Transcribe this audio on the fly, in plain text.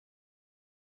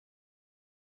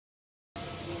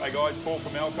Hey guys, Paul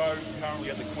from Elco, currently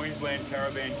at the Queensland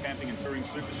Caravan Camping and Touring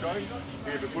Super Show.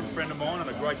 We have a good friend of mine and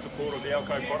a great supporter of the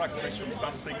Elco product, Chris from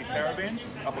Sunseeker Caravans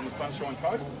up on the Sunshine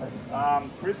Coast.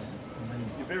 Chris,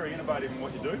 you're very innovative in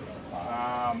what you do,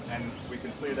 and we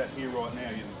can see that here right now.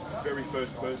 You're the very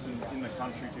first person in the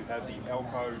country to have the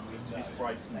Elco disc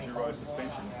brake Enduro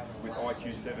suspension with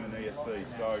IQ7 and ESC.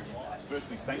 So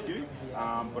firstly, thank you,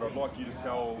 but I'd like you to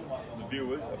tell the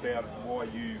viewers about why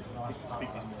you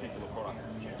picked this particular product.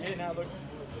 Yeah, no, look,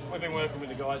 we've been working with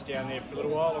the guys down there for a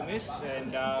little while on this,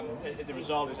 and the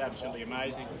result is absolutely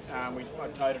amazing. I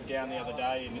towed it down the other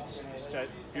day, and it's just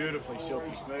beautifully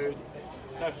silky smooth.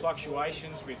 No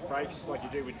fluctuations with brakes like you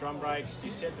do with drum brakes. You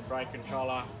set the brake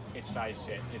controller, it stays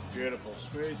set. It's beautiful,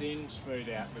 smooth in, smooth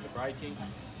out with the braking.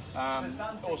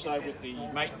 Also with the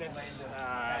maintenance,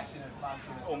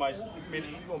 almost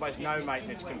no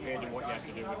maintenance compared to what you have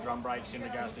to do with drum brakes in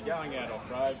regards to going out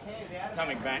off-road,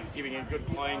 coming back, giving it a good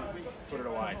clean, put it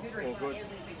away, all good.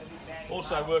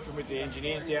 Also working with the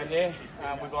engineers down there,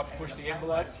 we've like to push the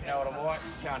envelope, you know what I'm like,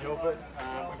 can't help it.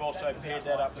 We've also paired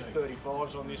that up with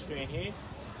 35s on this fan here.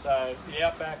 So the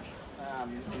Outback,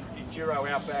 Enduro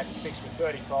Outback fixed with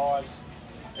 35s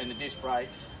and the disc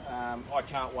brakes. I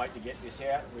can't wait to get this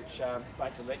out, which,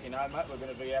 mate, to let you know, mate, we're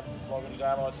going to be out flogging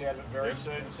daylights out of it very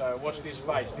soon. So watch this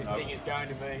space. This thing is going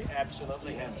to be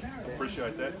absolutely heaven.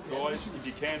 Appreciate that. Guys, if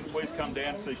you can, please come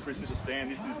down, see Chris at the stand.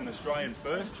 This is an Australian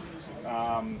first.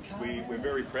 We're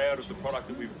very proud of the product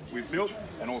that we've built,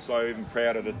 and also even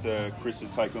prouder that Chris has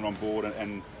taken it on board,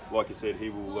 and like I said, he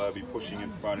will be pushing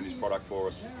and promoting this product for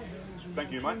us.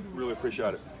 Thank you, mate. Really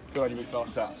appreciate it. Good on you, big fella.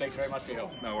 Thanks very much for your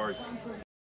help. No worries.